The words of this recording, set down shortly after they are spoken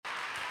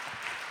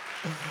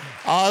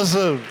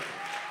Awesome.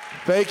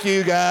 Thank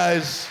you,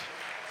 guys.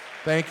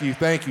 Thank you.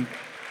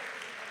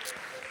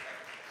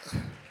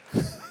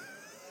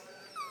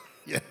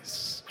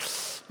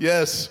 Yes.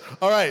 Yes.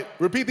 All right.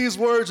 Repeat these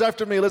words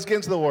after me. Let's get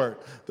into the word.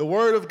 The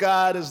word of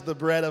God is the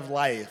bread of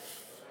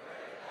life.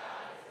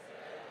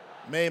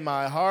 May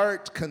my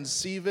heart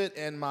conceive it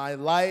and my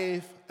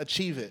life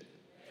achieve it.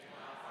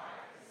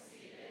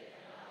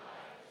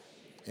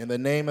 In the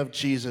name of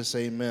Jesus,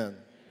 amen.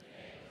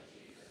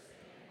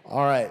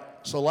 All right.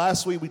 So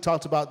last week we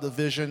talked about the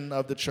vision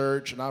of the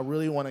church, and I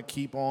really want to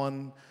keep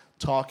on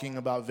talking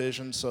about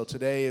vision. So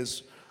today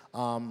is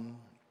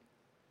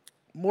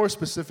more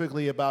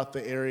specifically about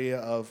the area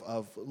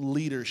of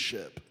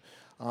leadership.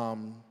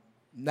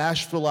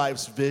 Nashville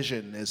Life's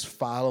vision is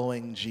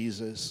following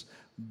Jesus,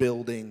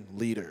 building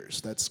leaders.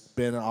 That's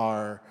been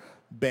our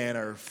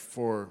banner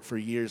for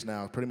years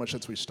now, pretty much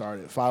since we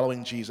started.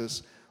 Following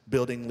Jesus,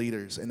 building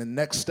leaders. And the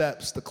next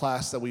steps, the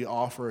class that we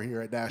offer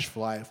here at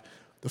Nashville Life,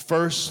 the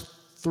first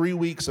 3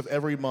 weeks of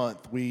every month,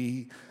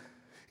 we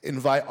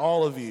invite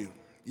all of you,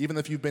 even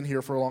if you've been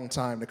here for a long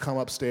time, to come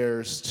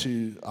upstairs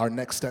to our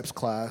Next Steps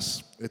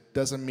class. It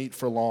doesn't meet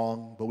for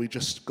long, but we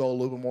just go a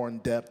little bit more in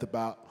depth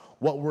about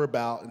what we're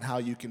about and how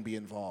you can be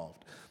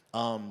involved.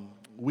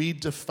 We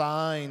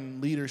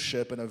define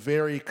leadership in a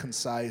very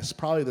concise,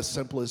 probably the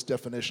simplest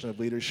definition of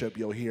leadership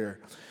you'll hear,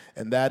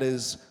 and that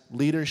is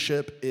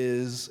leadership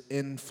is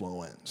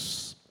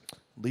influence.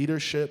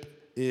 Leadership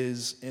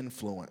is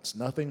influence,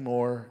 nothing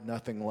more,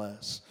 nothing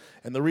less.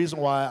 And the reason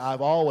why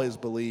I've always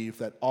believed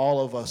that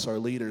all of us are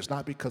leaders,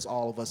 not because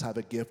all of us have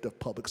a gift of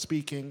public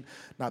speaking,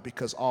 not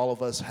because all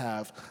of us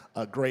have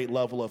a great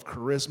level of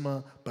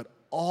charisma, but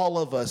all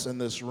of us in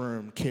this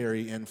room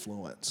carry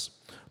influence.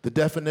 The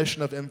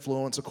definition of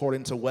influence,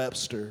 according to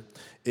Webster,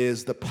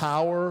 is the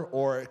power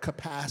or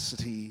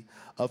capacity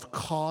of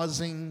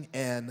causing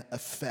an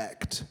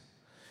effect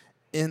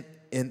in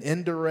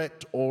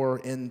indirect or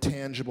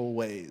intangible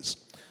ways,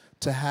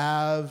 to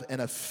have an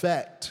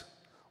effect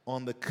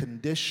on the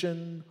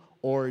condition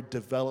or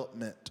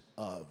development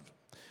of.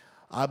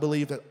 I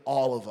believe that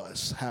all of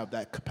us have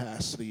that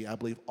capacity. I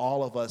believe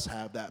all of us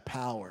have that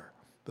power.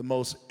 The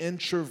most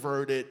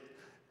introverted,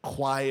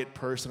 quiet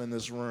person in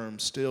this room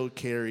still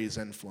carries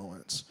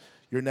influence.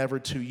 You're never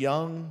too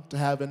young to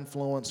have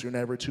influence. You're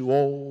never too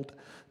old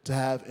to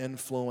have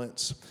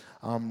influence.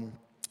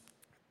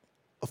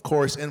 Of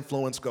course,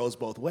 influence goes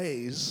both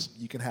ways.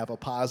 You can have a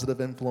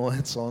positive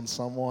influence on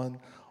someone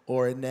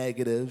or a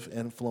negative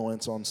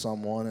influence on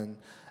someone. And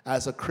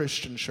as a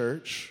Christian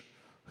church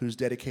who's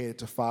dedicated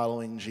to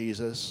following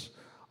Jesus,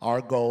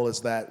 our goal is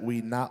that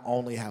we not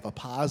only have a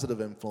positive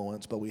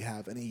influence, but we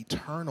have an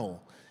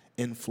eternal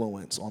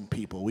influence on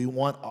people. We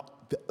want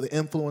the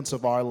influence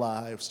of our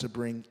lives to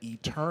bring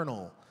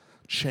eternal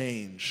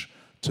change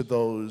to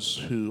those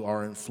who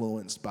are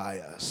influenced by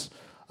us.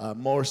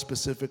 More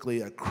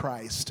specifically, a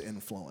Christ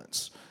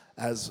influence.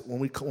 As when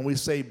we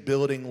say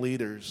building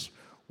leaders,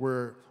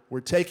 we're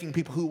taking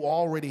people who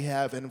already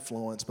have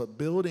influence, but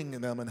building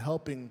them and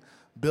helping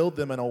build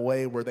them in a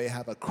way where they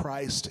have a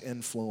Christ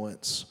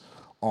influence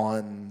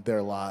on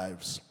their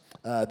lives.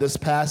 This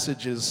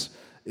passage is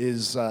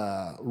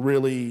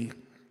really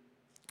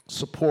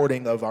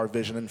supporting of our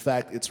vision. In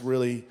fact, it's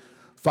really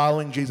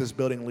following Jesus,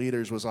 building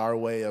leaders was our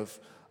way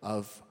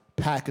of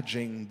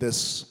packaging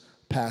this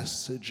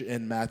passage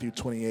in Matthew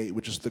 28,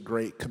 which is the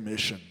Great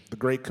Commission. The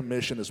Great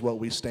Commission is what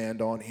we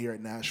stand on here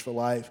at Nashville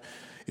Life.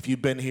 If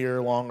you've been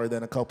here longer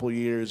than a couple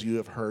years, you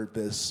have heard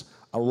this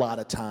a lot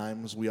of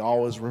times. We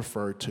always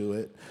refer to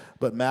it.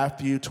 But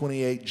Matthew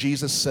 28,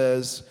 Jesus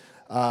says,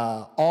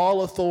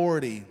 all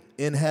authority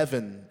in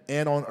heaven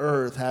and on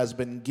earth has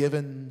been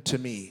given to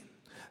me.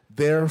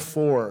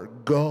 Therefore,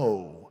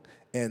 go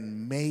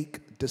and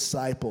make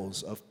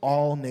disciples of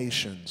all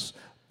nations,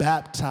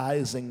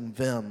 baptizing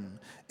them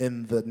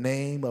in the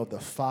name of the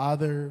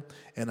Father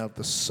and of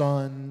the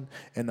Son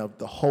and of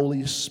the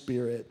Holy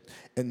Spirit,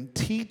 and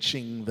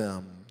teaching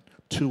them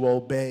to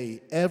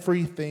obey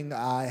everything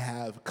I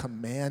have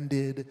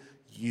commanded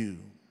you.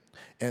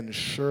 And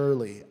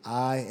surely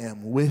I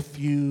am with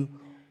you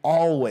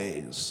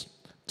always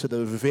to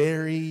the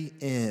very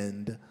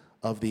end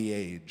of the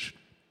age.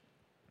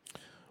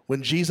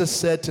 When Jesus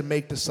said to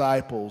make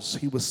disciples,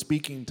 he was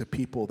speaking to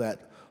people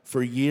that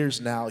for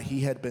years now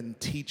he had been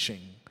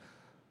teaching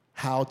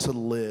how to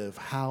live,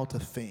 how to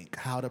think,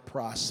 how to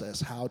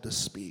process, how to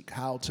speak,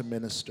 how to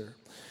minister.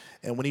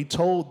 And when he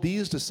told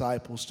these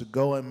disciples to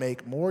go and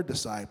make more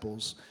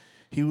disciples,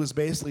 he was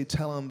basically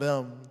telling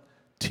them,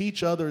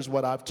 teach others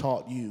what I've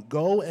taught you.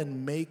 Go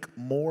and make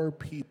more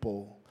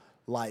people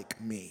like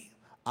me.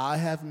 I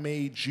have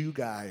made you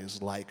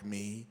guys like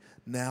me.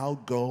 Now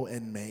go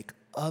and make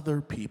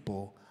other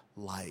people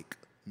like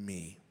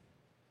me.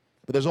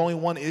 But there's only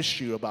one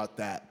issue about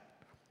that.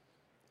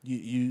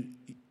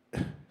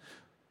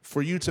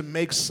 For you to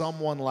make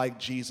someone like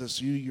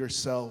Jesus, you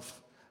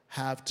yourself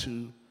have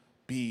to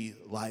be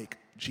like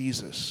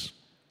Jesus,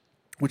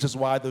 which is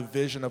why the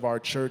vision of our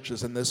church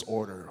is in this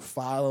order: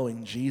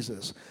 following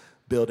Jesus,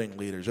 building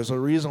leaders. There's a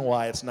reason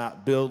why it's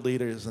not build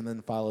leaders and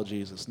then follow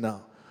Jesus.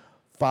 No.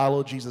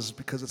 Follow Jesus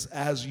because it's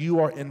as you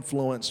are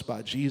influenced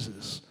by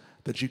Jesus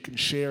that you can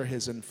share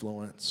his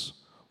influence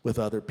with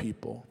other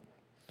people.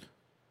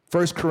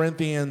 1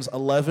 Corinthians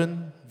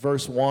 11,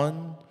 verse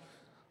 1,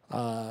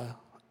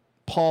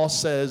 Paul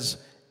says,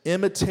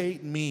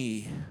 imitate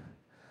me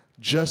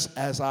just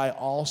as I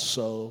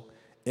also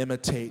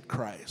imitate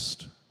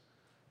Christ.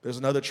 There's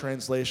another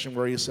translation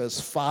where he says,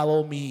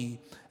 follow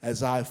me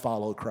as I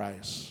follow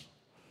Christ.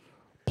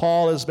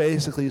 Paul is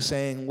basically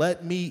saying,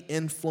 let me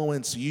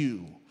influence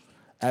you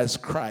as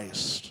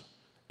Christ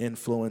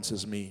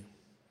influences me.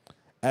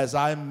 As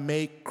I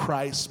make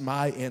Christ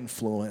my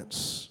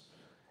influence,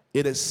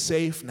 it is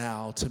safe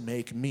now to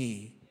make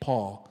me,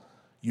 Paul,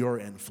 your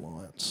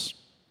influence.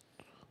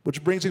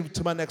 Which brings me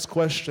to my next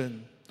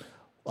question.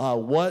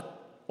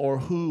 What or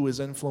who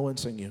is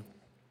influencing you?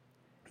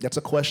 That's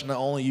a question that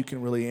only you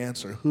can really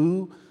answer.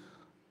 Who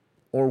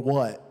or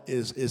what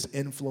is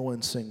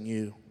influencing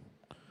you?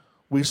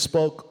 We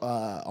spoke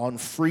on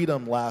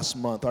freedom last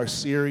month. Our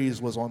series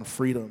was on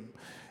freedom.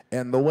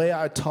 And the way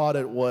I taught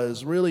it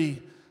was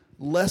really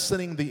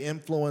lessening the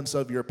influence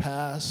of your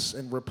past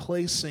and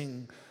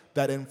replacing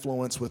that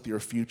influence with your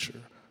future.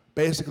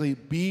 Basically,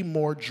 be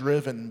more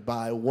driven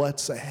by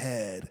what's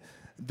ahead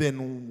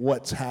than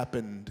what's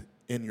happened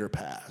in your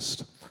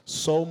past.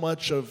 So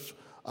much of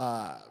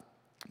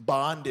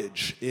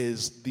bondage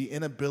is the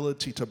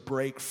inability to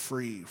break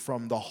free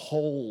from the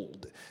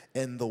hold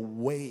and the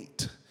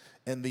weight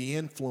and the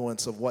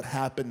influence of what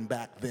happened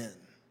back then.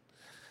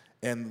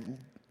 And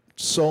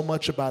so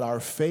much about our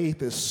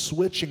faith is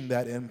switching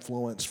that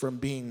influence from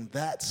being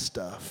that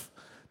stuff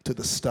to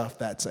the stuff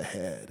that's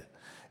ahead.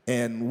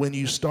 And when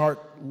you start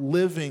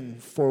living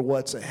for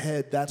what's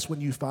ahead, that's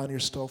when you find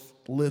yourself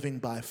living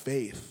by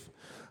faith.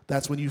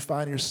 That's when you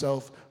find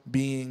yourself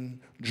being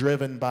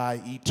driven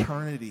by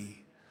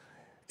eternity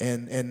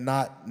and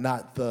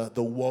not the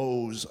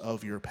woes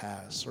of your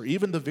past or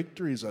even the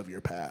victories of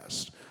your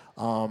past.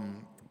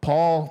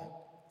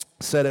 Paul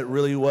said it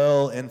really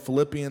well in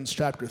Philippians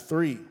chapter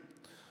 3,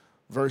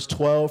 verse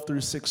 12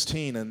 through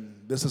 16, and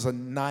this is a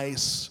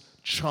nice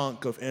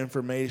chunk of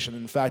information.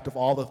 In fact, of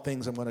all the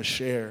things I'm going to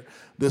share,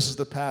 this is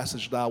the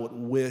passage that I would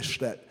wish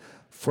that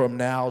from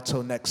now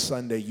till next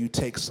Sunday you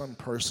take some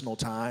personal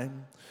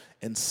time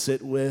and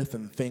sit with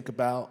and think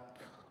about,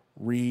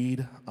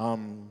 read.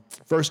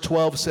 Verse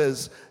 12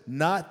 says,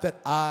 not that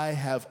I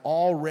have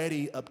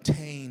already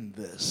obtained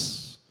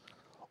this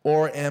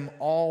or am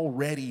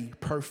already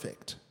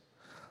perfect,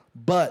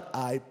 but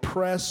I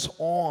press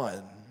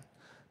on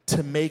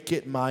to make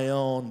it my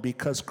own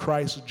because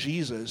Christ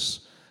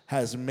Jesus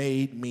has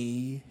made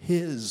me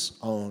his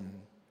own.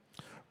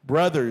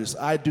 Brothers,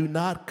 I do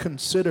not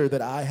consider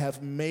that I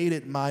have made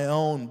it my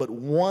own, but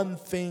one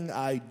thing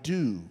I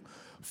do,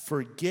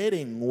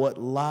 forgetting what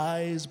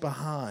lies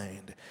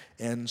behind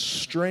and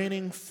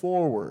straining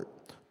forward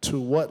to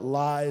what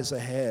lies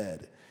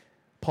ahead.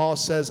 Paul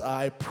says,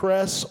 I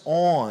press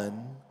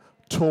on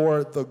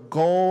toward the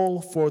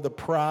goal for the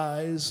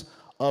prize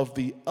of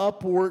the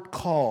upward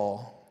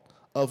call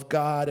of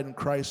God in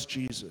Christ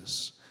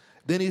Jesus.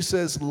 Then he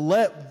says,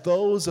 let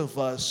those of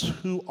us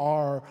who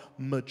are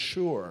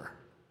mature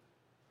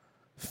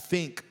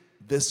think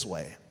this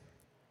way.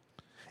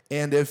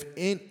 And if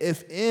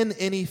in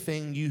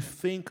anything you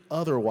think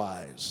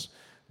otherwise,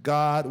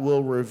 God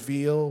will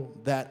reveal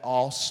that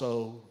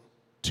also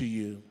to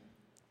you.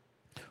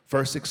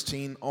 Verse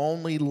 16,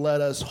 only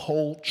let us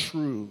hold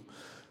true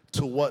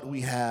to what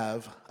we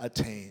have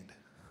attained.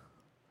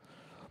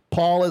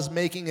 Paul is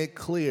making it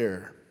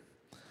clear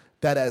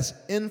that as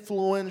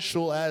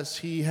influential as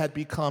he had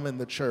become in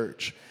the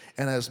church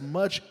and as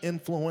much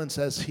influence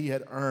as he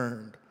had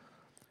earned,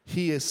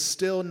 he is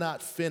still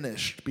not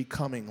finished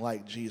becoming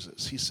like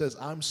Jesus. He says,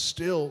 I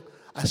still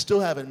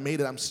haven't made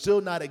it. I'm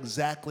still not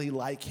exactly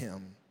like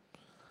him.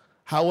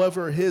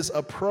 However, his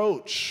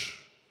approach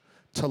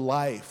to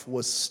life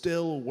was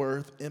still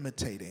worth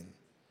imitating.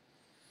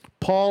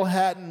 Paul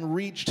hadn't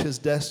reached his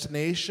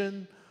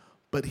destination,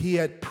 but he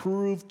had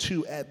proved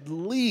to at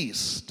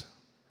least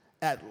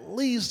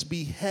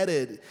be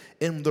headed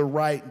in the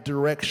right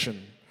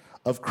direction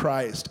of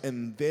Christ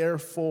and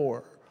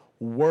therefore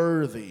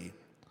worthy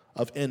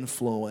of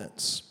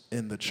influence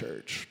in the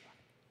church.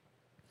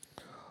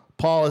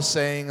 Paul is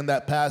saying in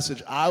that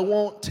passage, I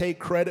won't take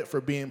credit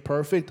for being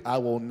perfect. I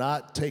will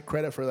not take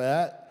credit for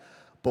that.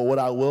 But what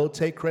I will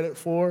take credit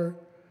for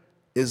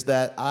is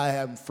that I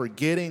am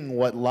forgetting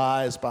what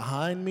lies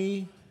behind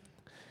me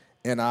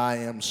and I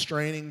am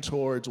straining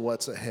towards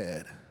what's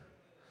ahead.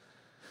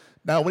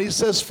 Now, when he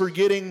says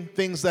forgetting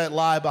things that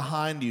lie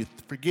behind you,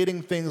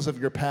 forgetting things of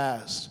your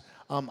past,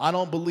 I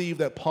don't believe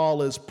that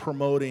Paul is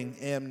promoting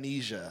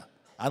amnesia.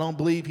 I don't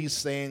believe he's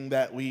saying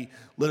that we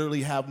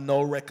literally have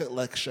no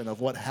recollection of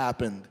what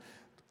happened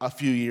a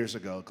few years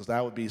ago, because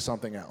that would be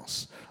something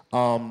else.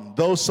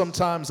 Though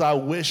sometimes I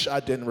wish I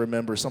didn't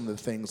remember some of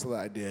the things that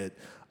I did.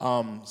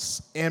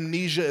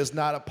 Amnesia is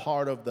not a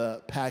part of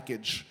the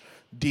package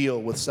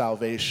deal with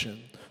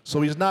salvation.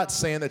 So he's not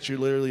saying that you're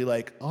literally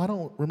like, oh, I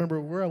don't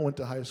remember where I went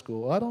to high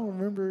school. I don't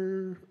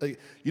remember. Like,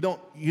 you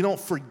don't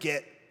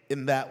forget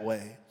in that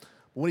way.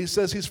 When he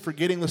says he's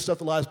forgetting the stuff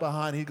that lies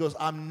behind, he goes,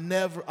 I'm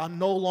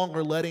no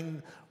longer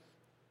letting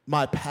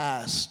my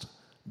past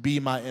be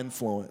my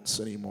influence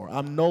anymore.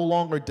 I'm no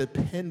longer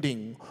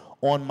depending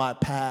on my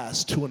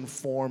past to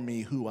inform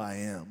me who I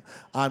am.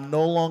 I'm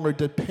no longer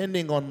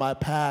depending on my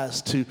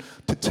past to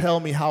tell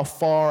me how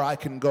far I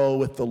can go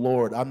with the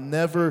Lord. I'm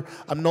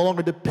no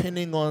longer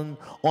depending on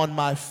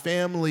my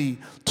family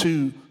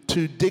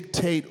to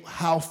dictate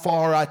how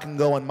far I can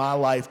go in my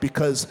life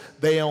because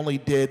they only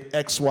did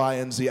X, Y,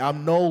 and Z.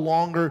 I'm no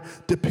longer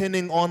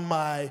depending on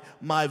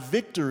my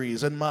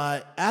victories and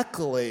my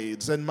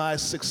accolades and my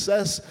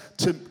success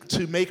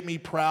to make me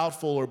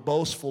proudful or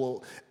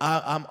boastful.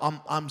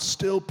 I'm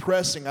still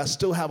pressing. I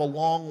still have a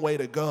long way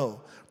to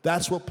go.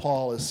 That's what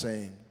Paul is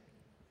saying.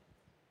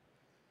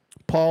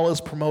 Paul is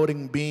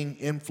promoting being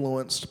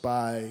influenced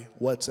by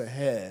what's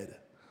ahead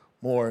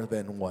more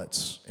than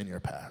what's in your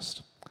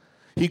past.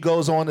 He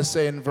goes on to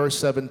say in verse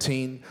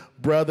 17,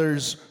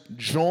 brothers,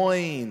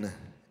 join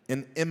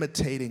in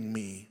imitating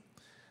me.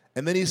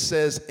 And then he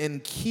says,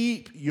 and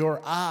keep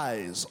your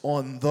eyes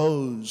on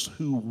those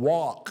who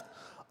walk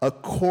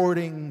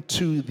according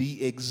to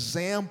the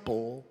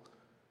example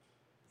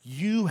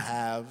you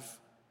have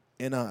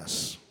in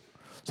us.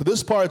 So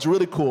this part's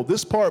really cool.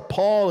 This part,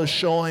 Paul is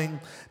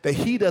showing that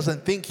he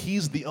doesn't think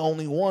he's the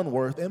only one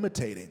worth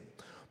imitating.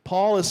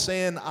 Paul is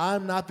saying,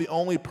 I'm not the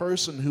only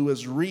person who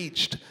has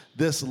reached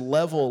this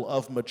level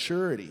of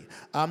maturity.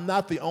 I'm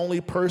not the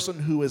only person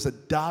who has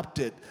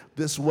adopted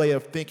this way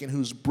of thinking,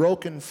 who's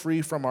broken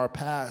free from our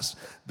past.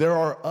 There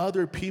are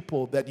other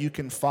people that you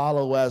can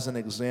follow as an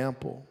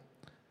example.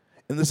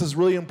 And this is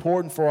really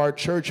important for our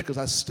church because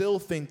I still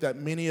think that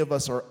many of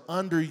us are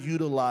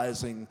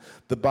underutilizing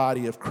the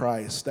body of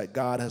Christ that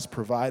God has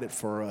provided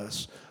for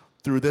us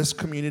through this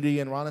community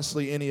and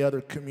honestly any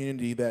other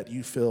community that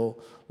you feel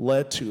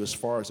led to as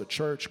far as a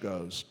church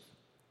goes.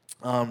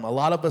 A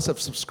lot of us have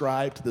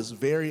subscribed to this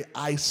very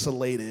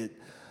isolated,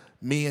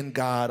 me and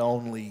God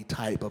only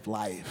type of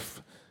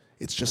life.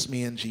 It's just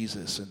me and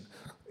Jesus. And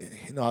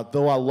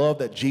though I love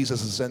that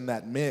Jesus is in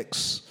that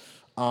mix,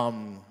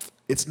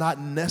 it's not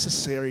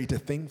necessary to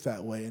think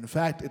that way. In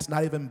fact, it's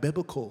not even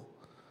biblical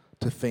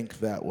to think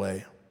that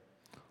way.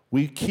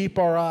 We keep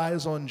our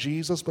eyes on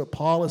Jesus, but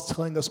Paul is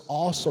telling us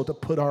also to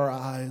put our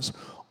eyes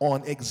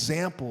on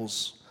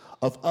examples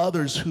of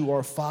others who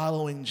are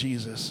following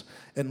Jesus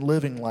and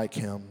living like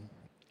him.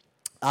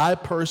 I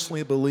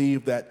personally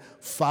believe that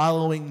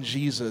following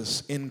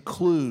Jesus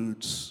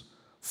includes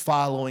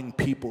following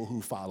people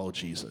who follow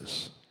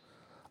Jesus.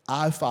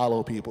 I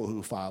follow people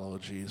who follow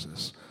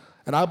Jesus.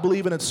 And I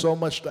believe in it so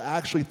much to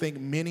actually think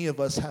many of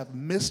us have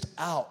missed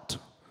out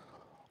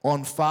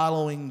on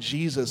following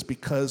Jesus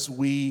because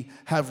we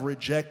have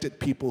rejected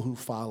people who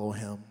follow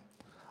him.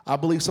 I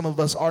believe some of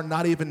us are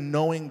not even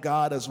knowing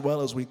God as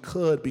well as we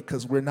could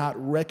because we're not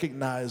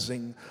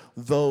recognizing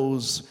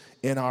those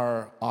in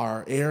our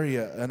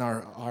area, in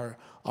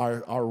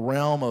our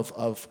realm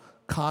of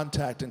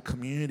contact and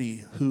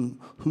community who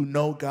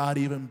know God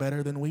even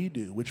better than we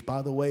do, which,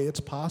 by the way, it's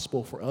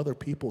possible for other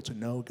people to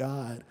know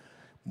God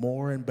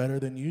more and better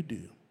than you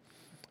do.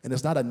 And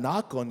it's not a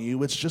knock on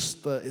you, it's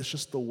just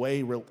the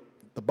way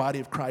the body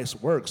of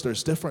Christ works.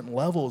 There's different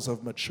levels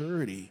of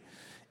maturity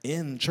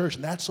in church,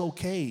 and that's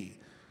okay.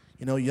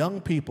 Young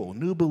people,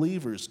 new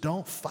believers,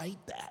 don't fight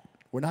that.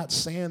 We're not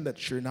saying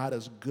that you're not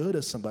as good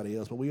as somebody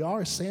else, but we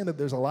are saying that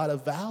there's a lot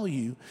of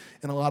value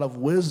and a lot of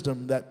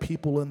wisdom that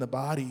people in the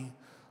body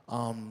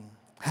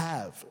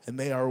have, and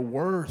they are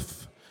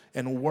worth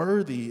and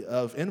worthy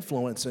of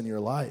influence in your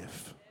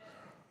life.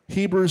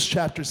 Hebrews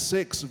chapter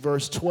 6,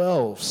 verse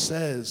 12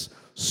 says,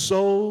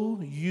 so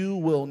you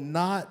will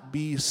not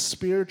be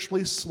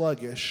spiritually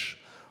sluggish,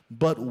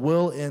 but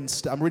will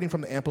instead, I'm reading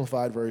from the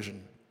Amplified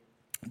Version,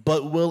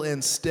 but will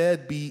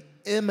instead be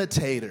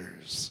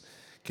imitators.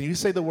 Can you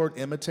say the word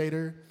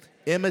imitator?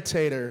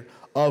 Imitator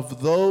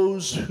of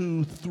those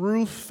who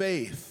through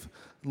faith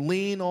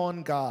lean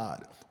on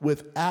God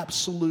with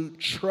absolute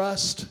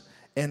trust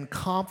and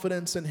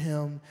confidence in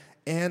him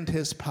and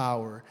his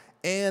power,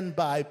 and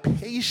by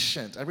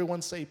patient,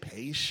 everyone say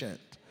patient,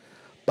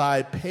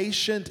 by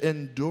patient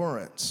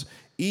endurance,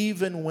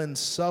 even when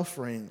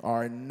suffering,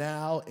 are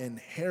now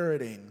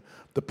inheriting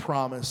the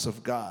promise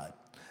of God.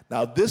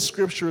 Now, this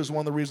scripture is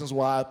one of the reasons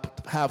why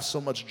I have so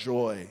much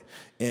joy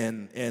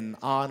in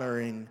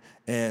honoring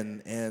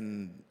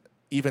and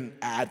even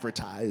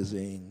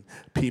advertising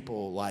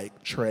people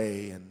like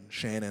Trey and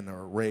Shannon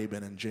or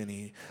Rabin and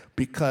Jenny,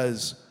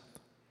 because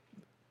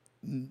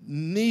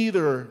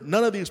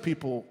none of these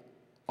people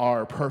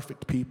are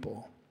perfect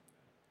people.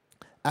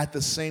 At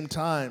the same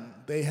time,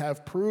 they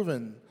have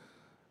proven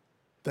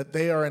that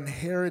they are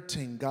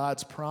inheriting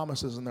God's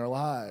promises in their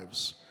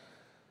lives.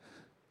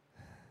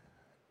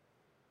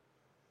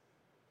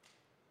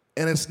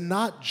 And it's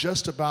not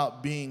just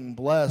about being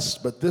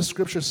blessed, but this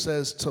scripture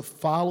says to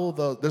follow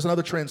there's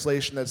another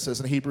translation that says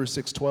in Hebrews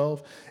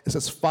 6:12, it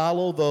says,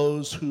 follow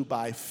those who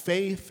by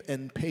faith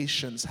and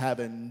patience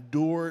have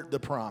endured the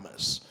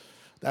promise.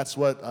 That's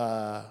what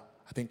I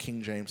think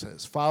King James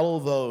says. Follow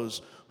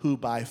those who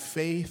by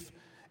faith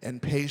and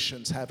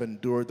patience have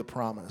endured the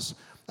promise.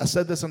 I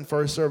said this in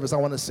first service, I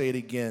want to say it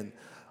again.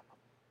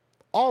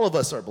 All of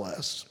us are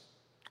blessed.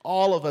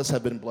 All of us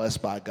have been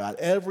blessed by God.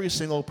 Every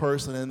single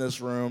person in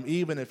this room,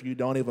 even if you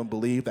don't even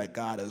believe that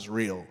God is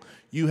real,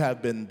 you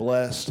have been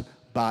blessed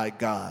by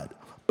God.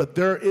 But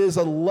there is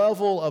a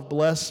level of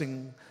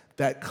blessing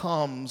that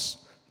comes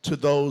to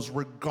those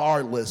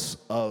regardless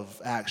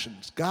of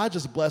actions. God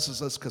just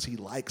blesses us because he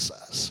likes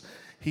us.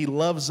 He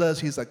loves us.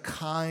 He's a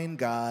kind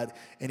God,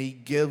 and he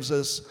gives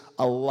us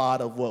a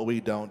lot of what we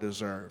don't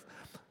deserve.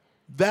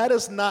 That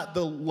is not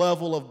the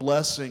level of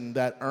blessing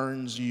that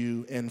earns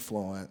you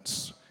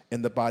influence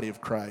in the body of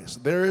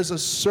Christ. There is a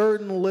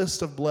certain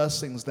list of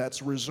blessings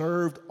that's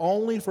reserved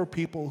only for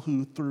people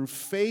who, through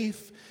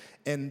faith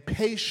and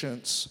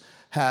patience,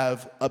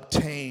 have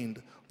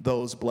obtained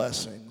those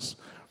blessings.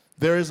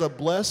 There is a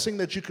blessing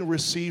that you can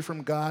receive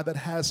from God that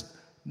has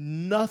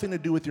nothing to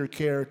do with your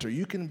character.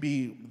 You can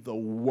be the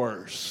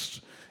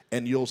worst,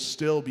 and you'll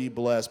still be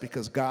blessed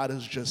because God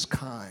is just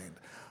kind.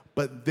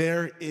 But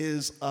there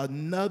is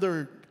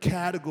another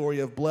category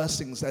of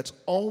blessings that's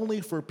only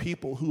for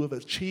people who have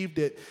achieved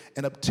it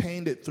and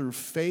obtained it through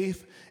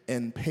faith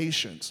and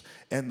patience.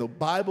 And the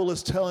Bible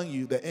is telling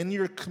you that in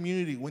your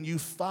community, when you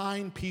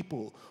find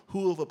people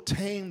who have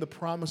obtained the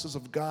promises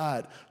of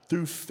God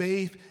through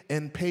faith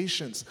and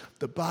patience,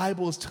 the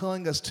Bible is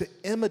telling us to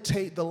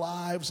imitate the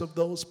lives of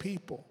those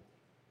people.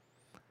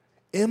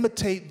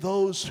 Imitate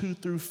those who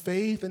through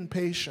faith and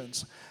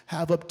patience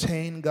have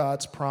obtained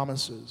God's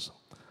promises.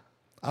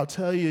 I'll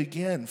tell you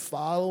again,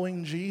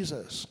 following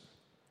Jesus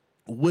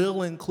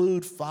will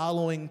include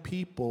following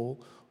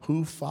people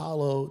who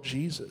follow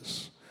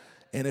Jesus.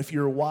 And if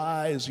you're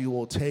wise, you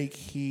will take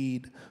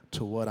heed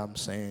to what I'm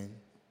saying.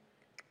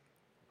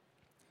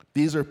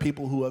 These are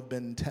people who have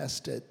been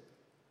tested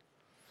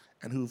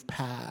and who've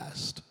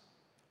passed.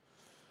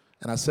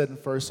 And I said in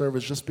first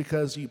service, just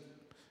because you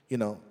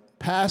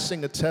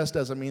passing a test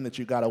doesn't mean that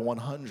you got a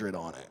 100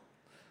 on it.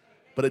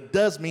 But it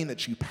does mean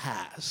that you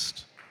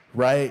passed,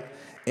 right?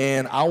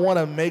 And I want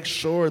to make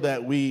sure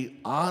that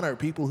we honor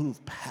people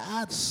who've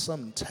passed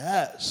some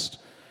test,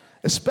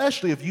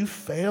 especially if you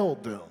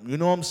failed them. You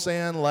know what I'm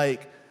saying?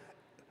 Like,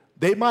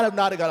 they might have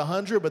not got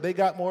 100, but they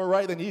got more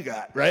right than you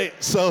got, right?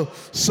 So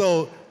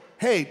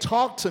hey,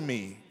 talk to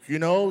me.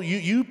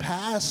 You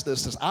passed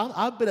this.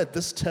 I've been at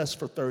this test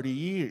for 30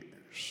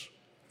 years.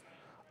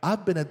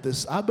 I've been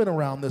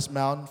around this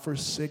mountain for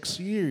 6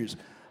 years.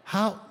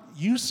 How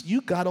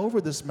you got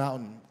over this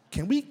mountain?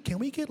 Can we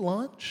get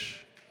lunch?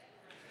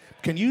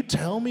 Can you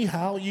tell me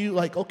how you,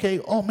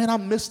 oh man,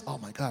 oh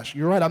my gosh,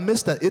 you're right, I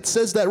missed that. It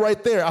says that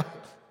right there. I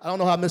don't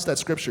know how I missed that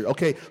scripture.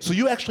 Okay, so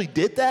you actually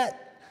did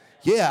that?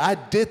 Yeah, I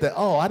did that.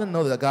 Oh, I didn't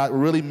know that God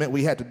really meant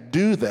we had to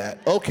do that.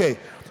 Okay,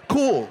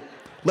 cool.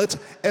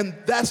 And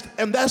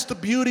that's the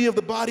beauty of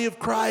the body of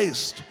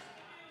Christ.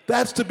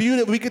 That's the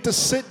beauty. We get to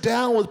sit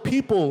down with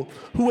people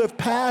who have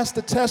passed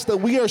the test that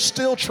we are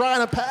still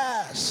trying to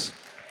pass.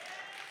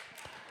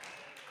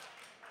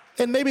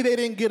 And maybe they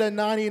didn't get a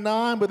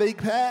 99, but they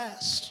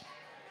passed.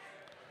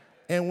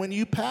 And when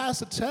you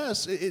pass a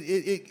test,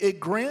 it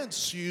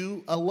grants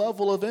you a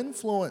level of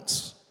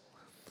influence.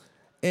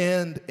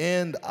 And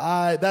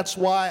that's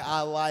why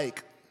I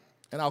like,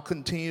 and I'll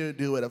continue to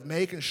do it, of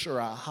making sure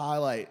I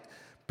highlight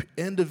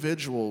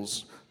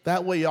individuals.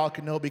 That way y'all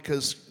can know,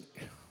 because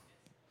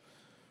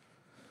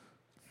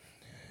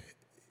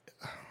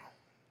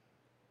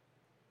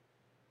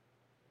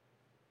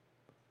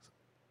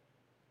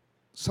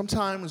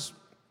sometimes,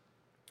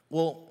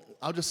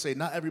 I'll just say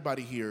not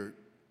everybody here,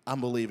 I'm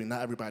believing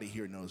not everybody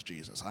here knows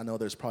Jesus. I know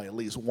there's probably at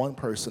least one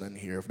person in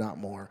here, if not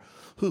more,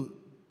 who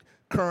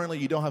currently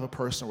you don't have a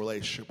personal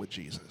relationship with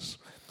Jesus.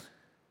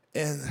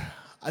 And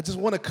I just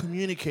want to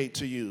communicate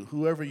to you,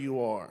 whoever you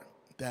are,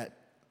 that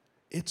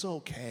it's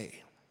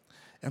okay.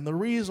 And the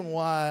reason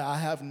why I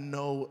have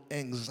no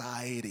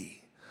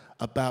anxiety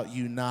about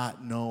you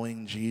not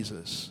knowing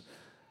Jesus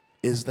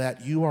is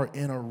that you are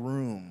in a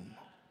room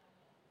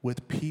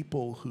with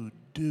people who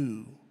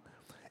do.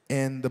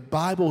 And the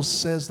Bible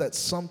says that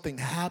something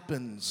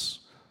happens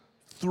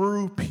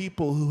through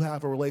people who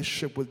have a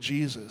relationship with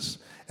Jesus.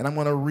 And I'm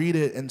going to read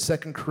it in 2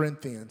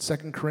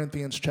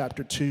 Corinthians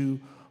chapter 2,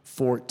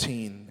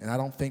 14. And I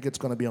don't think it's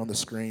going to be on the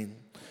screen.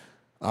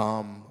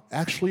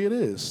 Actually, it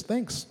is.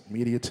 Thanks,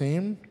 media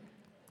team.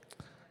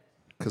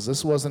 Because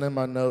this wasn't in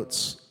my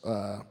notes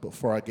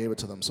before I gave it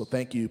to them. So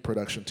thank you,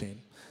 production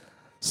team.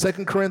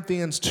 2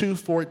 Corinthians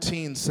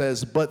 2:14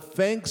 says, "But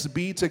thanks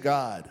be to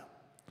God,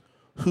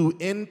 who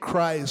in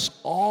Christ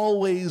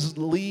always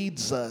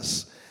leads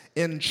us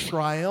in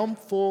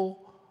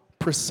triumphal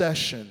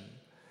procession,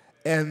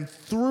 and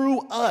through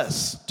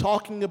us,"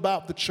 talking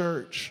about the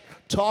church,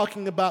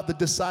 talking about the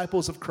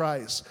disciples of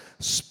Christ,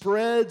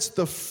 "spreads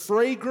the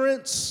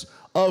fragrance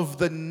of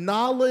the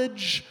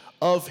knowledge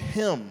of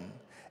him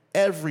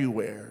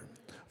everywhere.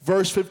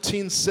 Verse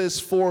 15 says,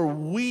 for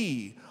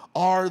we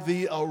are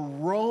the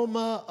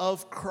aroma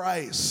of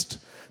Christ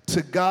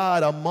to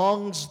God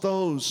amongst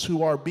those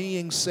who are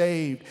being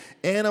saved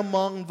and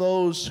among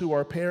those who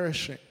are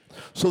perishing.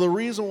 So the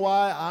reason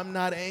why I'm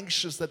not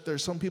anxious that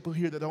there's some people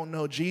here that don't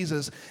know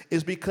Jesus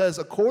is because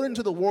according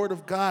to the Word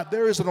of God,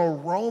 there is an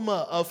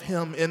aroma of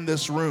him in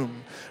this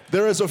room.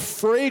 There is a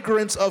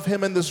fragrance of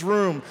him in this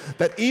room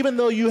that even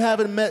though you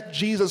haven't met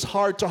Jesus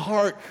heart to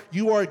heart,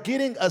 you are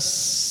getting a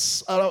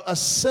sense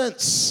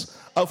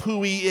of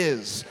who he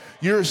is.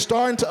 You're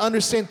starting to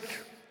understand,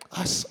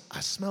 I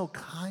smell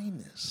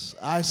kindness.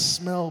 I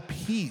smell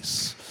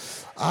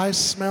peace. I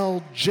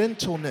smell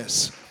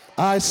gentleness.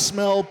 I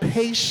smell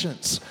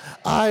patience.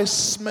 I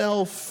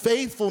smell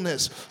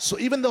faithfulness. So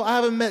even though I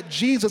haven't met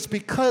Jesus,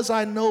 because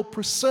I know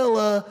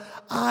Priscilla,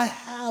 I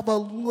have a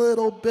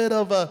little bit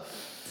of a,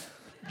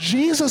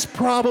 Jesus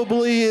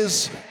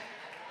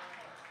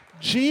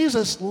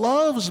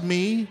loves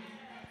me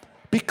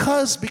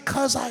because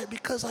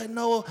I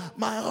know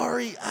my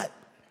Ari,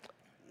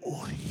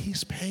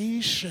 he's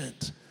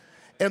patient.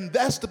 And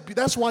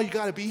that's why you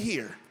got to be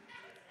here.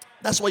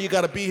 That's why you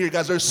got to be here,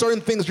 guys. There's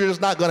certain things you're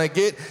just not going to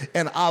get,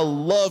 and I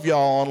love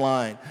y'all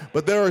online.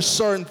 But there are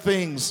certain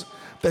things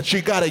that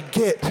you got to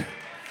get.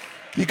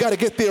 You got to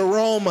get the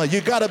aroma.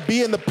 You got to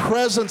be in the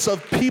presence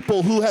of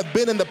people who have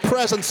been in the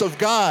presence of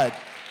God.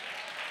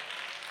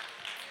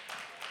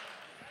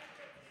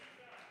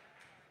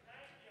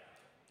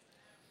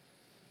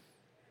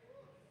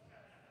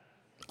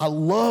 I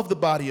love the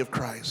body of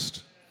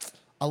Christ.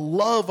 I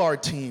love our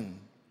team.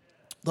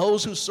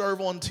 Those who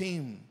serve on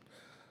team.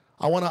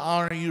 I want to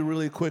honor you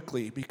really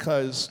quickly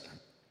because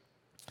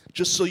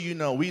just so you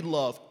know, we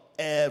love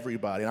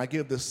everybody. And I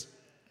give this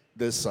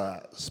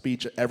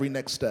speech at every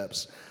Next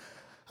Steps.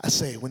 I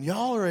say, when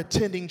y'all are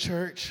attending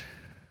church,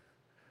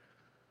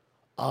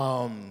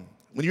 when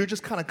you're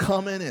just kind of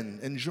coming and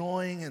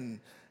enjoying, and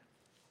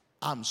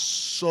I'm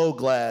so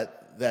glad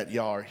that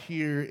y'all are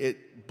here.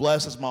 It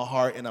blesses my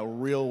heart in a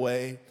real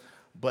way.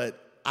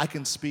 But I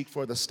can speak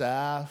for the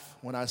staff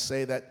when I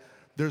say that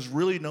there's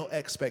really no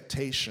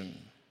expectation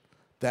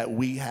that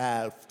we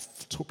have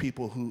to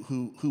people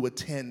who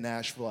attend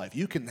Nashville Life.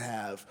 You can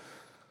have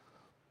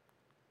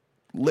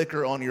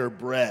liquor on your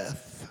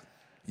breath.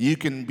 You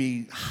can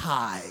be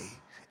high.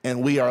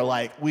 And we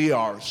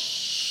are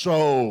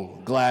so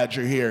glad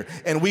you're here.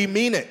 And we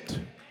mean it.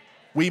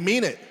 We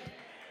mean it.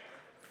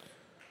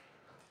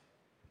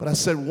 But I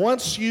said,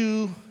 once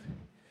you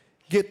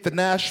get the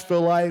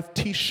Nashville Life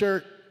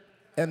t-shirt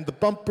and the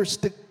bumper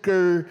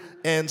sticker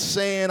and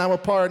saying I'm a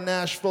part of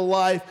Nashville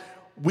Life,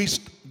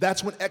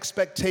 that's when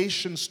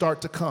expectations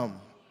start to come.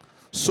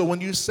 So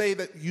when you say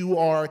that you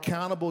are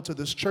accountable to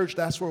this church,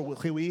 that's where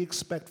we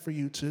expect for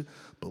you to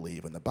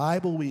believe in the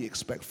Bible. We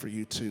expect for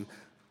you to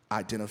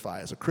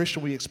identify as a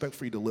Christian. We expect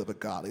for you to live a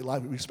godly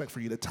life. We expect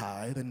for you to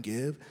tithe and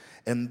give.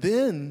 And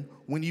then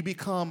when you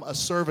become a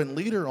servant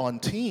leader on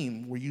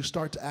team, where you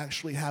start to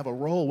actually have a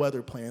role,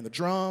 whether playing the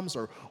drums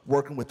or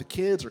working with the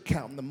kids or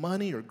counting the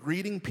money or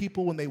greeting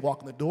people when they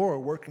walk in the door or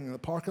working in the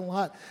parking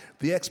lot,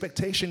 the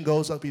expectation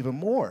goes up even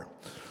more.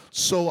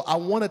 So I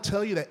want to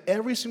tell you that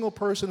every single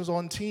person who's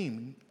on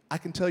team, I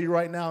can tell you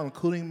right now,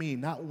 including me,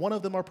 not one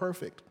of them are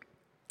perfect,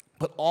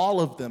 but all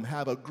of them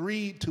have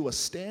agreed to a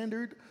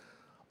standard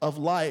of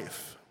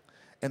life,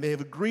 and they have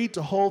agreed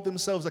to hold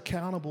themselves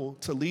accountable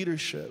to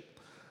leadership,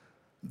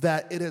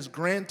 that it has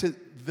granted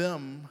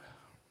them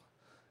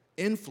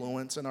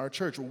influence in our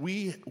church.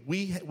 We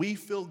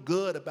feel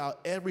good about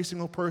every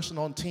single person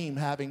on team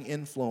having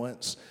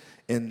influence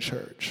in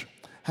church,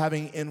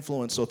 having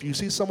influence. So if you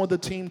see someone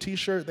with a team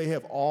t-shirt, they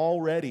have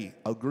already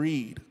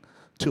agreed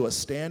to a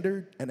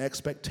standard, an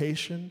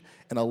expectation,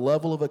 and a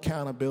level of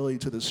accountability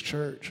to this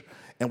church.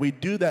 And we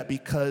do that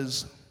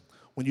because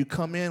when you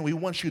come in, we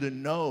want you to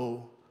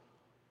know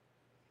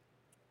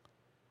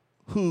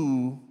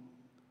who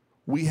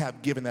we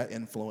have given that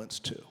influence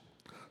to.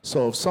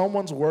 So if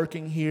someone's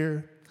working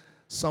here,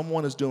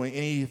 someone is doing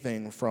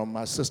anything from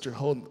my sister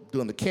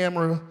doing the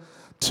camera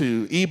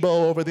to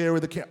Ebo over there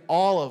with the camera,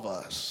 all of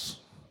us,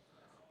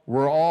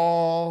 we're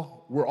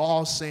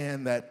all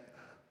saying that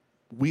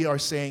we are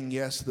saying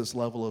yes to this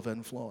level of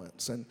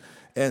influence.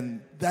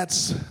 And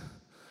that's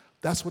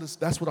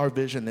what our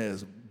vision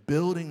is.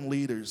 Building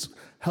leaders,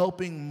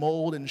 helping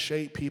mold and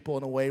shape people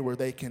in a way where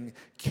they can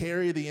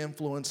carry the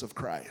influence of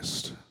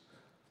Christ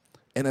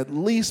and at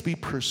least be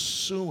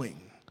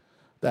pursuing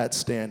that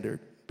standard.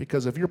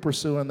 Because if you're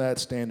pursuing that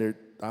standard,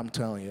 I'm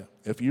telling you,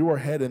 if you are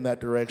headed in that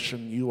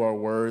direction, you are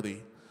worthy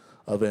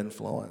of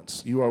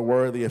influence. You are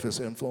worthy of his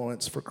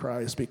influence for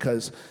Christ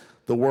because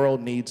the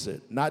world needs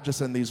it, not just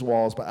in these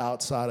walls, but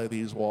outside of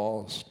these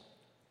walls.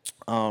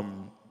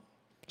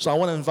 So I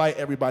want to invite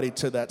everybody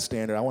to that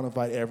standard. I want to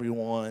invite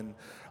everyone.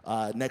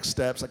 Next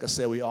Steps, like I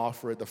said, we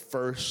offer it the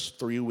first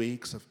 3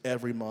 weeks of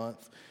every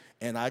month.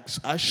 And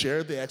I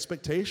share the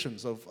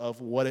expectations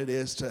of what it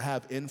is to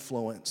have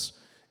influence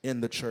in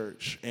the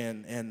church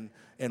and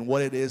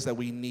what it is that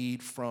we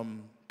need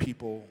from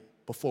people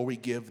before we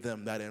give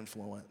them that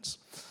influence.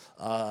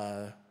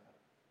 I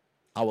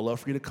would love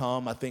for you to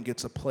come. I think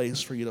it's a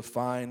place for you to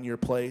find your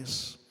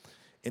place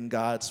in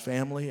God's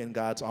family, in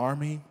God's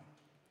army,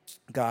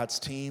 God's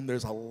team.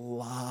 There's a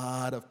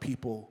lot of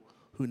people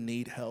who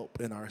need help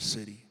in our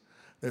city.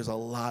 There's a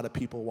lot of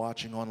people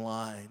watching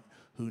online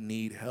who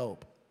need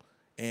help.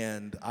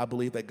 And I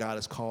believe that God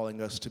is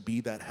calling us to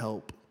be that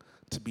help,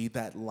 to be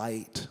that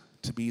light,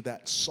 to be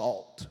that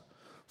salt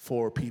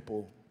for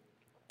people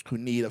who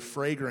need a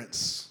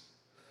fragrance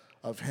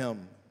of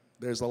Him.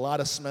 There's a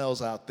lot of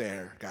smells out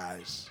there,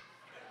 guys.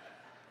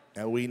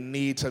 And we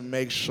need to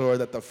make sure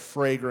that the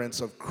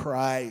fragrance of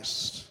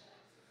Christ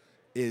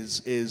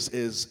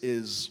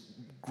is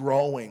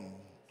growing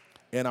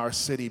in our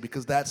city,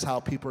 because that's how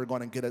people are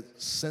going to get a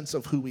sense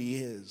of who He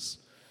is,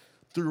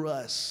 through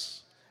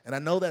us. And I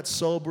know that's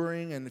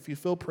sobering, and if you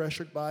feel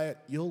pressured by it,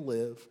 you'll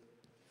live.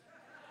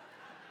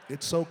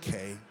 It's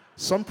okay.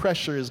 Some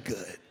pressure is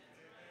good.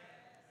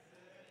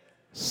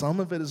 Some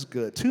of it is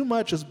good. Too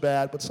much is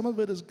bad, but some of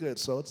it is good,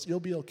 so you'll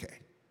be okay.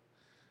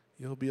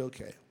 You'll be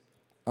okay.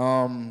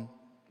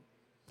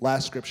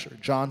 Last scripture,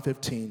 John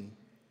 15,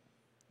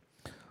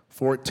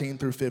 14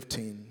 through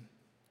 15.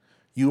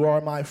 You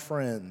are my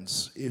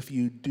friends if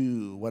you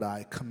do what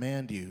I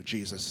command you,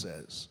 Jesus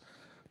says.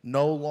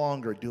 No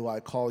longer do I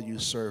call you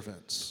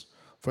servants,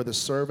 for the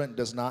servant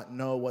does not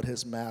know what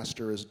his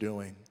master is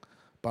doing,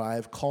 but I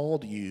have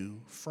called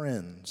you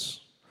friends.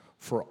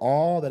 For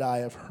all that I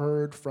have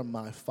heard from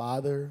my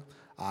Father,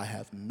 I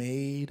have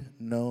made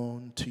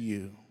known to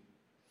you.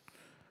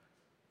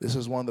 This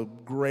is one of the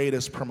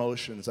greatest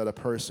promotions that a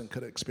person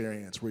could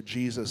experience, where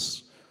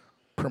Jesus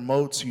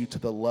promotes you to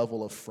the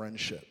level of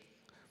friendship.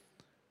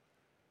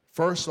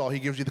 First of all, He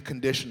gives you the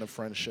condition of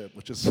friendship,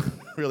 which is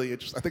really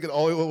interesting. I think it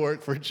only will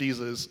work for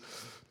Jesus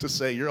to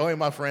say, you're only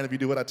my friend if you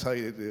do what I tell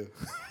you to do.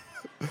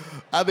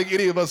 I think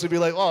any of us would be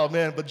like, oh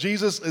man, but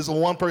Jesus is the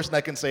one person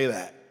that can say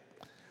that.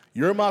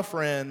 You're my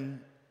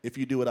friend if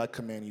you do what I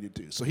command you to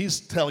do. So He's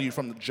telling you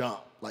from the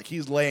jump, like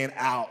He's laying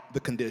out the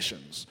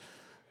conditions.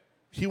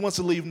 He wants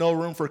to leave no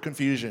room for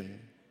confusion.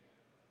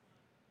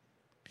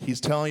 He's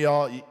telling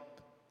y'all,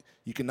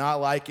 you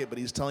cannot like it, but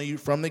He's telling you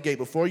from the gate,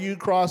 before you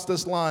cross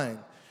this line,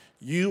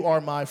 you are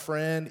my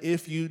friend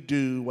if you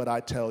do what I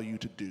tell you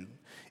to do.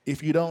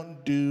 If you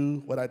don't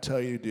do what I tell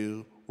you to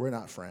do, we're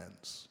not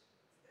friends.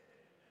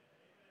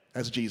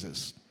 That's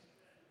Jesus.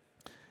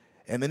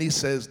 And then He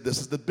says, this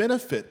is the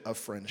benefit of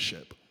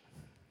friendship.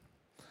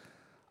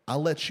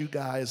 I'll let you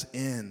guys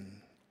in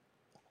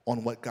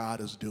on what God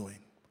is doing.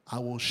 I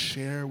will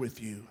share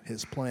with you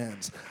His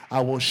plans.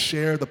 I will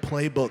share the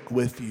playbook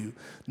with you.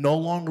 No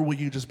longer will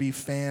you just be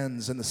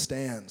fans in the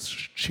stands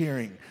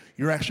cheering.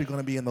 You're actually going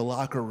to be in the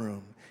locker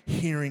room,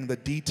 hearing the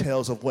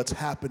details of what's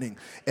happening.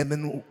 And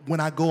then when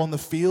I go on the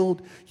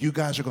field, you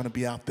guys are going to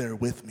be out there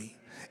with me.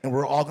 And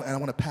and I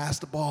want to pass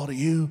the ball to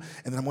you,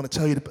 and then I'm going to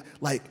tell you,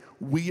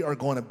 we are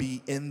going to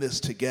be in this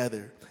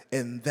together.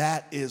 And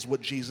that is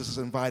what Jesus is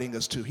inviting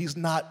us to. He's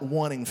not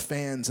wanting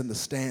fans in the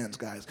stands,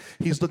 guys.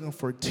 He's looking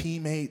for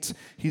teammates.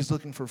 He's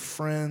looking for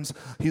friends.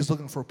 He's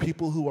looking for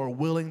people who are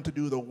willing to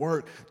do the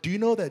work. Do you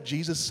know that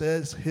Jesus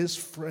says His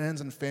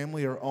friends and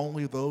family are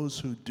only those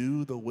who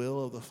do the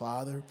will of the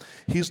Father?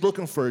 He's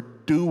looking for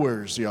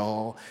doers,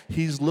 y'all.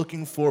 He's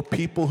looking for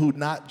people who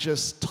not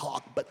just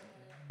talk, but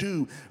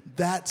do.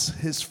 That's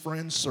His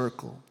friend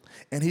circle.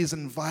 And He's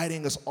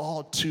inviting us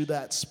all to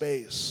that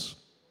space.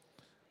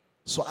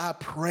 So I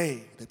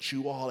pray that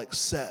you all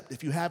accept.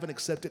 If you haven't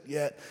accepted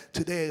yet,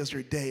 today is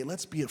your day.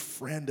 Let's be a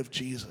friend of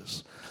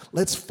Jesus.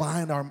 Let's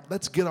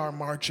get our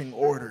marching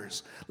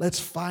orders. Let's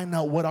find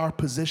out what our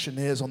position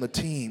is on the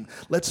team.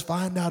 Let's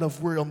find out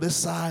if we're on this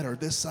side, or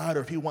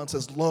if He wants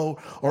us low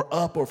or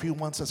up, or if He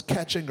wants us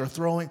catching or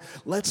throwing.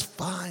 Let's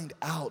find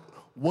out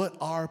what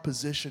our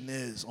position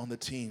is on the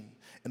team,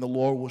 and the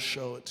Lord will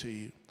show it to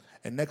you.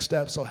 And next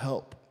steps will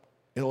help.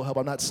 It'll help.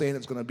 I'm not saying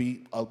it's going to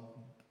be a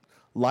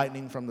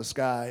lightning from the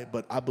sky,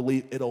 but I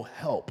believe it'll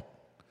help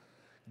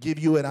give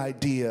you an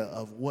idea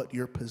of what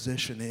your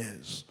position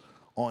is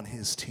on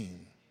His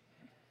team.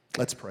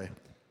 Let's pray.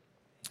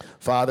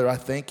 Father, I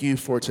thank you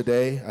for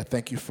today. I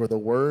thank you for the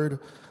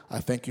word. I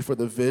thank you for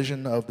the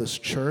vision of this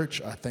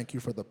church. I thank you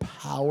for the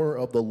power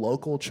of the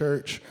local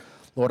church.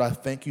 Lord, I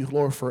thank you,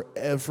 Lord, for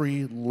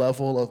every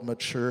level of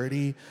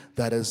maturity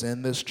that is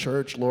in this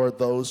church. Lord,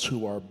 those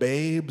who are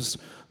babes,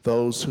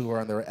 those who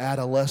are in their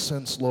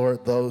adolescence,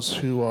 Lord, those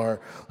who are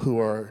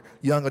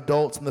young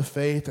adults in the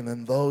faith, and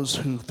then those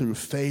who through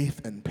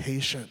faith and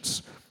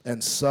patience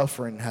and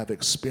suffering have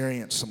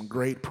experienced some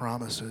great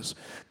promises.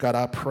 God,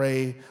 I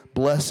pray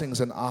blessings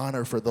and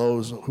honor for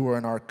those who are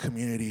in our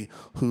community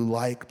who,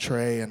 like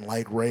Trey and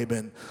like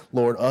Rabin,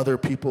 Lord, other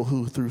people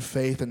who through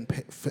faith and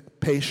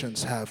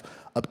patience have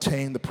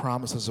obtained the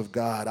promises of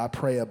God. I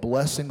pray a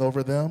blessing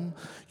over them.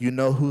 You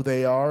know who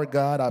they are,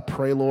 God. I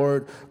pray,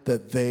 Lord,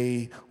 that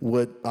they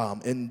would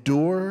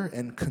endure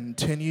and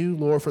continue.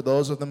 Lord, for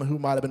those of them who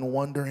might have been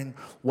wondering,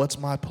 what's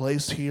my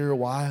place here?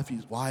 Why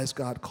has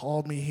God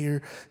called me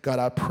here? God,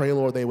 I pray,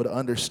 Lord, they would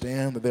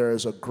understand that there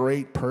is a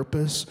great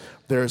purpose.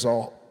 There's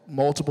a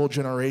multiple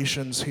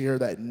generations here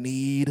that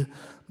need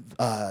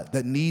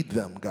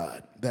them,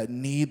 God, that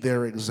need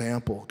their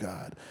example,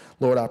 God.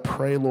 Lord, I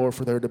pray, Lord,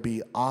 for there to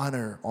be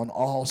honor on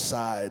all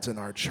sides in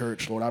our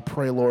church, Lord. I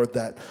pray, Lord,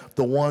 that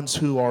the ones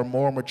who are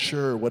more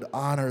mature would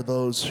honor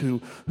those who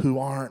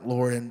aren't,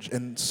 Lord,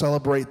 and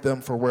celebrate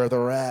them for where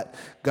they're at,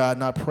 God.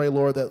 And I pray,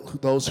 Lord,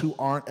 that those who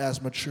aren't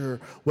as mature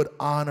would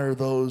honor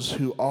those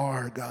who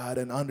are, God,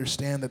 and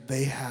understand that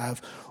they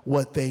have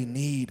what they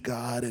need,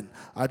 God. And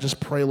I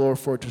just pray, Lord,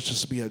 for it to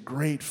just be a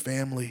great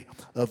family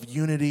of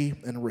unity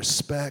and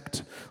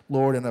respect,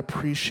 Lord, and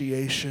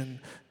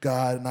appreciation,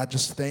 God. And I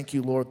just thank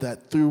you, Lord,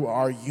 that through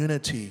our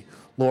unity,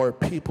 Lord,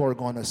 people are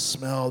going to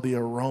smell the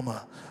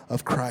aroma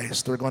of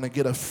Christ. They're going to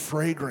get a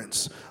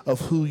fragrance of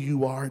who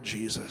you are,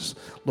 Jesus.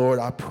 Lord,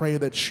 I pray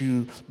that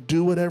you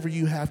do whatever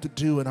you have to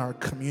do in our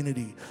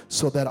community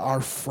so that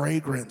our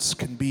fragrance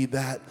can be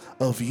that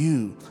of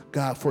you,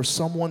 God. For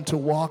someone to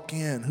walk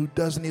in who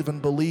doesn't even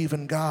believe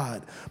in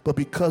God, but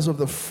because of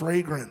the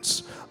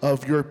fragrance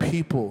of your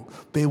people,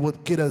 they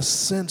would get a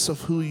sense of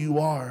who you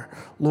are,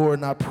 Lord.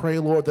 And I pray,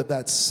 Lord, that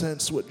that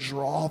sense would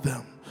draw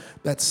them.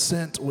 That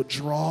scent would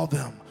draw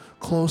them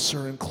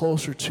closer and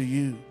closer to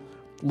you.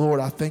 Lord,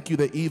 I thank you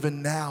that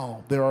even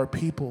now there are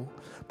people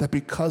that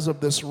because of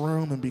this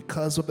room and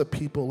because of the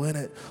people in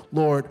it,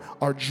 Lord,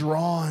 are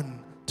drawn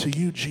to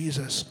you,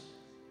 Jesus.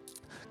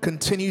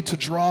 Continue to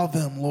draw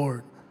them,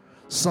 Lord.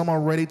 Some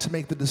are ready to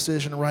make the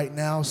decision right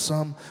now.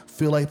 Some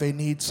feel like they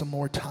need some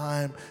more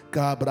time,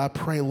 God. But I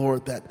pray,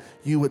 Lord, that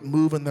you would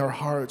move in their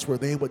hearts where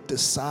they would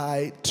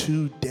decide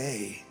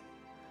today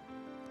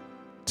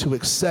to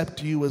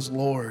accept you as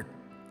Lord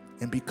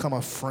and become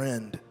a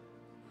friend,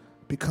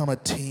 become a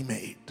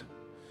teammate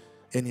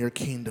in your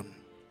kingdom.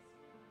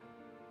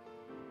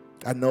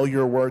 I know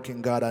you're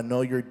working, God. I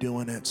know you're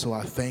doing it. So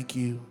I thank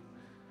you.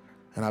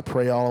 And I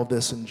pray all of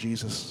this in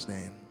Jesus'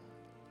 name.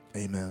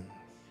 Amen.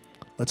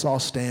 Let's all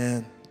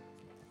stand.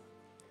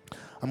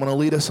 I'm going to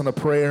lead us in a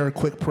prayer, a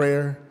quick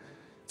prayer.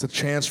 It's a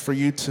chance for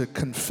you to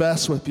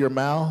confess with your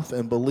mouth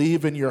and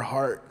believe in your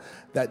heart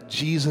that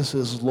Jesus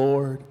is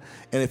Lord.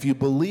 And if you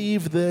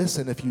believe this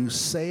and if you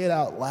say it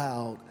out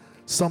loud,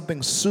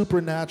 something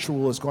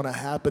supernatural is going to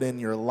happen in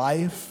your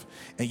life.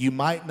 And you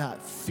might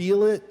not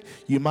feel it,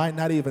 you might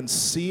not even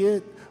see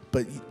it,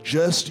 but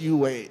just you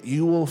wait.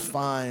 You will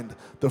find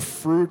the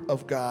fruit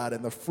of God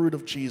and the fruit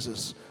of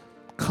Jesus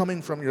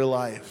coming from your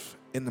life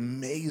in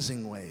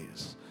amazing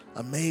ways,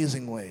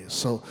 amazing ways.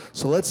 So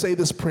let's say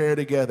this prayer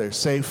together.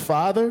 Say,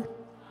 Father,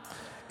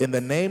 in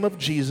the name of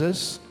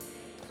Jesus,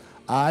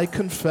 I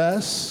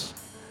confess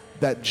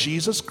that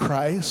Jesus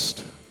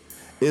Christ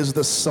is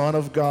the Son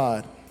of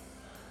God.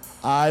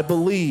 I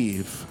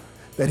believe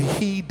that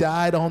he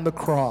died on the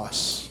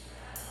cross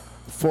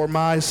for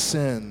my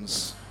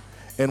sins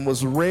and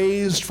was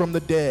raised from the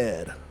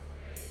dead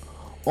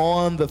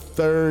on the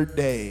third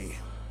day.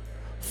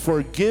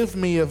 Forgive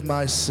me of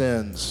my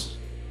sins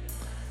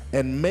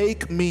and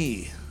make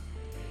me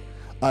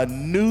a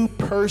new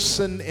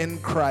person in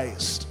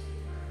Christ.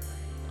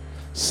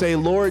 Say,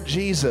 Lord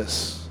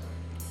Jesus,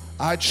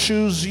 I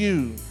choose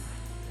you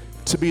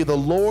to be the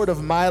Lord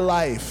of my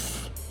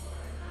life.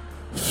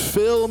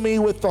 Fill me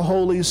with the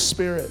Holy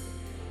Spirit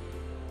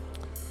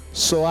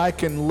so I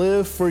can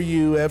live for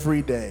you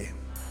every day.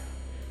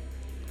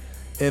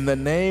 In the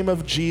name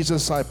of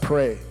Jesus, I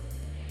pray.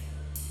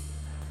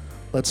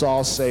 Let's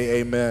all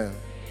say amen.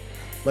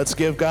 Let's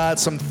give God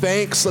some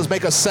thanks. Let's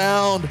make a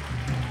sound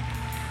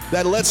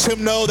that lets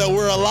him know that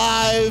we're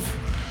alive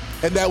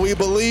and that we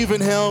believe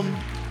in him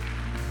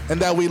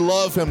and that we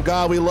love him.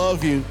 God, we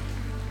love you.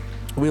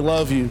 We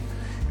love you.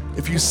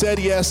 If you said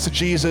yes to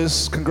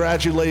Jesus,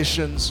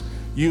 congratulations.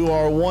 You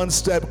are one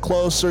step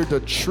closer to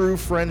true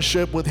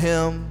friendship with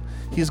him.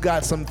 He's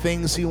got some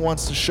things he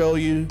wants to show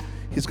you.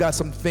 He's got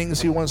some things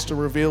he wants to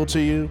reveal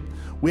to you.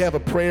 We have a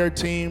prayer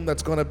team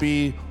that's going to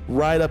be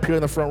right up here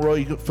in the front row.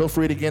 You can feel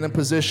free to get in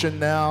position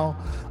now.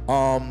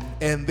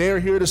 And they're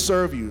here to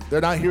serve you. They're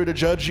not here to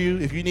judge you.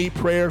 If you need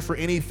prayer for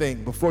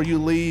anything before you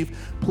leave,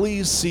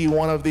 please see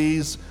one of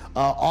these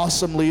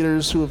awesome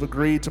leaders who have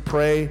agreed to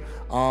pray.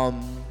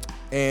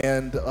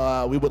 And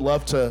we would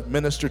love to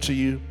minister to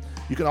you.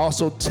 You can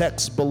also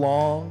text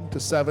BELONG to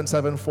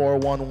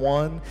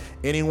 77411.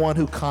 Anyone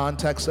who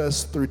contacts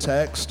us through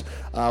text,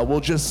 we'll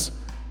just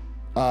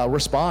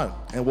respond,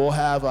 and we'll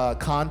have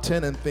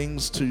content and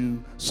things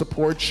to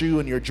support you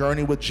in your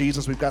journey with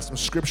Jesus. We've got some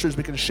scriptures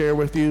we can share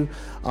with you.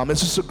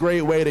 It's just a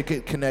great way to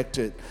get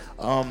connected.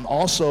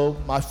 Also,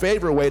 my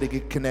favorite way to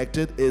get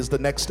connected is the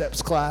Next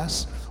Steps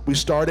class. We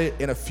start it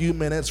in a few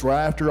minutes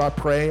right after I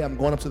pray. I'm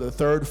going up to the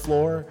third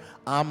floor.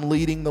 I'm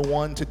leading the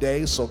one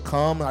today, so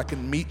come. I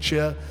can meet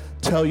you,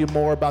 tell you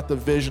more about the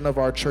vision of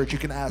our church. You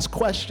can ask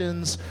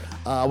questions.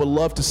 I would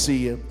love to see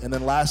you. And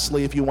then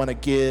lastly, if you want to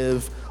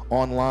give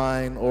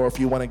online, or if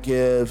you want to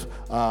give,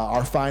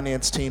 our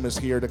finance team is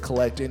here to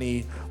collect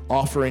any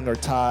offering or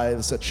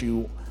tithes that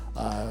you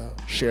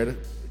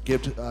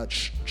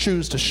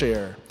choose to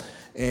share.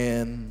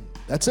 And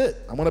that's it.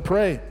 I'm going to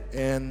pray,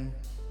 and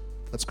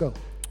let's go.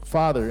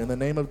 Father, in the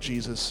name of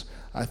Jesus,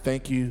 I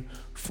thank you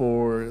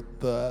for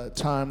the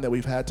time that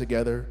we've had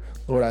together.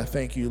 Lord, I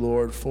thank you,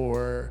 Lord,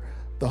 for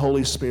the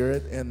Holy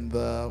Spirit and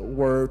the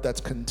word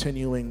that's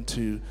continuing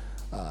to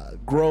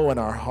grow in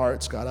our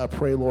hearts. God, I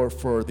pray, Lord,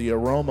 for the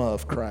aroma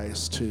of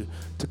Christ to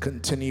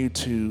continue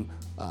to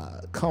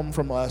come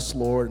from us,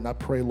 Lord. And I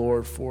pray,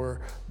 Lord,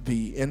 for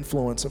the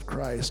influence of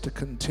Christ to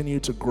continue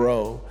to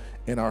grow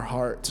in our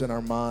hearts and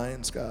our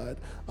minds, God.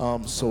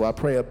 So I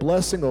pray a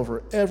blessing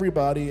over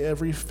everybody,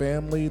 every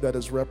family that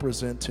is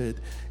represented.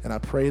 And I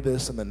pray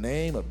this in the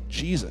name of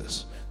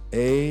Jesus.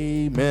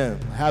 Amen.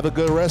 Have a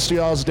good rest of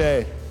y'all's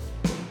day.